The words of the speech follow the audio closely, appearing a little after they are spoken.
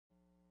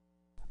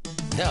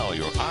Now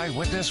your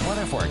Eyewitness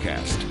weather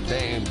forecast.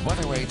 Named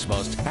Weather Rate's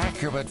most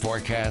accurate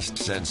forecast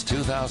since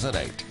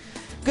 2008.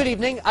 Good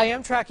evening. I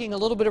am tracking a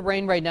little bit of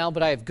rain right now,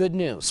 but I have good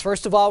news.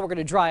 First of all, we're going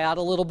to dry out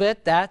a little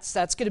bit. That's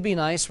going to be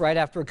nice right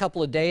after a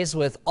couple of days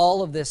with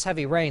all of this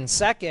heavy rain.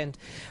 Second,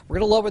 we're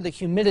going to lower the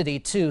humidity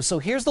too. So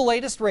here's the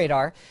latest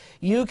radar.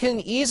 You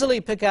can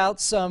easily pick out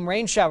some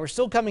rain showers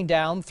still coming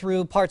down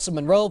through parts of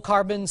Monroe,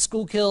 Carbon,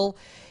 Schuylkill,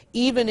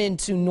 even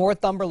into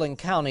Northumberland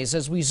counties.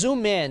 As we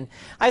zoom in,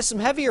 I have some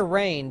heavier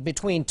rain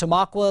between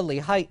Tamaqua,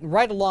 Lehigh,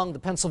 right along the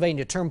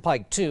Pennsylvania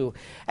Turnpike too.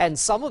 And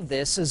some of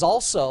this is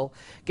also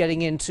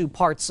getting into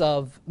parts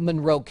of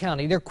Monroe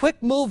County. They're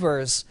quick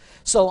movers,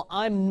 so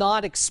I'm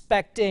not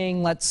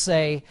expecting, let's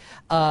say,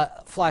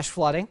 flash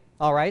flooding.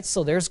 All right,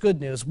 so there's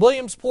good news.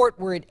 Williamsport,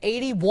 we're at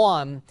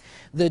 81.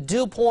 The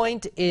dew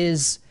point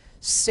is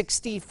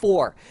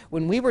 64.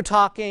 When we were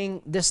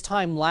talking this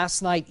time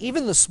last night,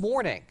 even this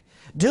morning,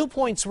 dew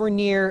points were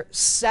near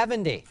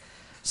 70.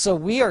 So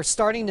we are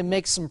starting to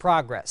make some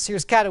progress.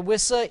 Here's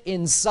Catawissa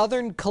in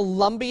southern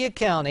Columbia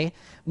County.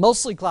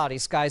 Mostly cloudy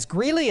skies.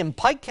 Greeley and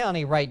Pike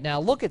County right now.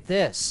 Look at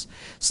this.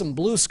 Some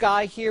blue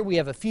sky here. We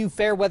have a few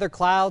fair weather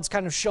clouds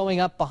kind of showing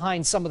up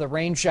behind some of the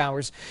rain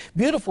showers.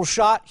 Beautiful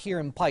shot here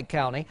in Pike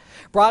County.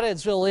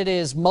 Broadheadsville, it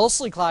is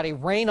mostly cloudy.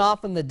 Rain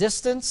off in the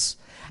distance.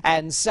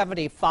 And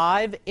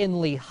 75 in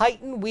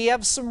Lehighton. We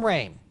have some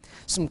rain.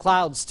 Some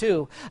clouds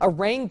too. A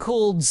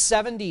rain-cooled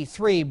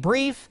 73.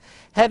 Brief,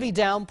 heavy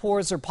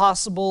downpours are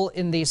possible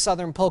in the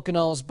southern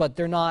Poconos, but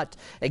they're not,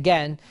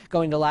 again,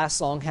 going to last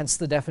long, hence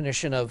the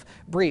definition of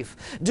brief.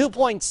 Dew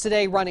points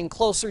today running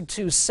closer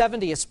to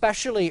 70,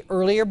 especially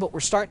earlier, but we're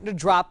starting to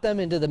drop them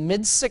into the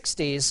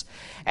mid-60s.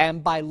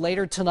 And by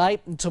later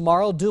tonight and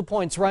tomorrow, dew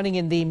points running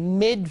in the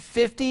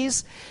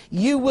mid-50s.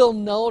 You will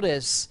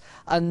notice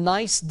a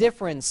nice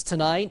difference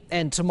tonight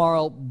and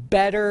tomorrow.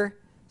 Better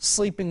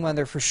sleeping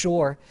weather for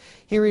sure.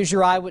 Here is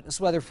your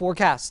Eyewitness weather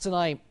forecast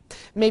tonight.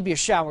 Maybe a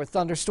shower,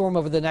 thunderstorm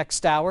over the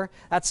next hour.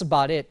 That's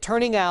about it.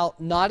 Turning out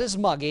not as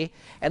muggy,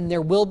 and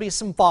there will be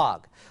some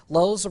fog.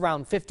 Lows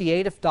around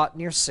 58, if not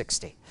near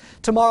 60.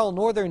 Tomorrow,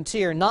 northern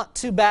tier, not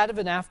too bad of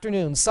an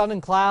afternoon. Sun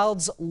and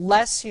clouds,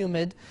 less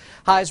humid.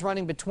 Highs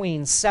running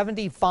between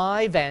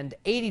 75 and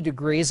 80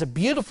 degrees. A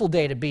beautiful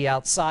day to be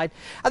outside.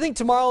 I think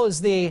tomorrow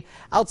is the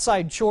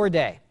outside chore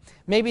day.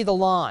 Maybe the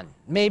lawn,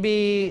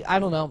 maybe, I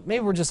don't know,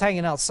 maybe we're just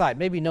hanging outside,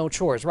 maybe no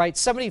chores, right?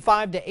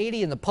 75 to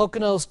 80 in the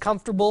Poconos,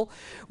 comfortable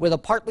with a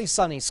partly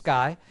sunny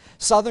sky.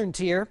 Southern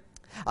tier,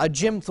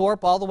 Jim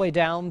Thorpe all the way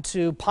down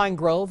to Pine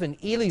Grove and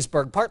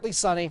Elysburg, partly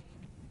sunny.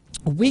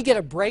 We get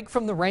a break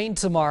from the rain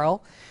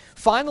tomorrow.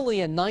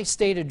 Finally, a nice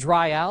day to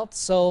dry out,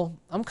 so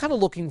I'm kind of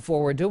looking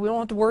forward to it. We don't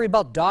have to worry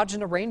about dodging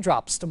the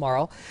raindrops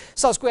tomorrow.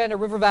 Susquehanna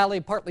River Valley,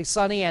 partly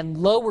sunny and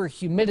lower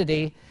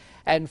humidity.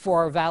 And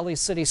for our Valley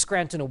City,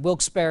 Scranton and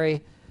Wilkes-Barre,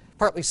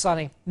 partly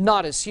sunny,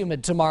 not as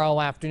humid tomorrow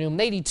afternoon.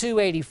 82,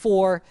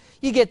 84.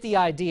 You get the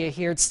idea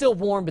here. It's still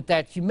warm, but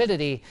that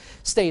humidity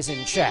stays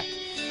in check.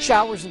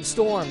 Showers and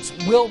storms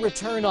will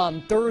return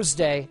on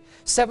Thursday.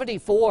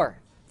 74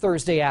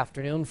 Thursday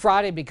afternoon.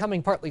 Friday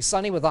becoming partly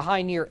sunny with a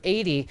high near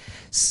 80.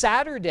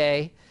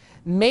 Saturday,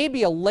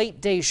 maybe a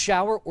late day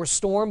shower or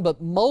storm,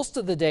 but most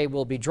of the day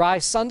will be dry.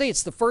 Sunday,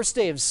 it's the first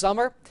day of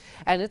summer,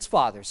 and it's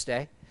Father's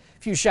Day.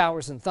 Few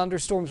showers and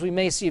thunderstorms. We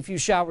may see a few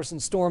showers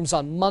and storms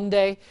on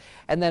Monday,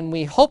 and then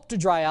we hope to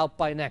dry out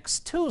by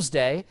next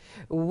Tuesday,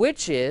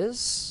 which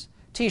is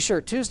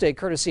T-Shirt Tuesday,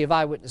 courtesy of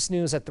Eyewitness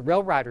News at the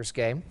Rail Riders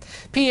game.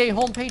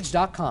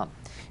 PAHomepage.com.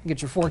 You can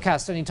get your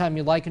forecast anytime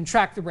you like and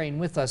track the rain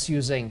with us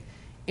using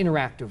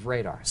interactive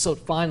radar. So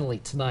finally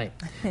tonight,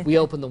 we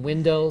open the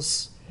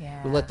windows.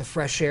 Yeah. We let the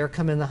fresh air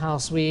come in the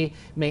house. We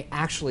may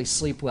actually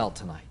sleep well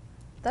tonight.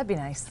 That'd be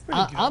nice.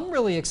 I'm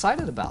really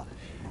excited about it.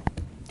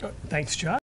 Thanks, John.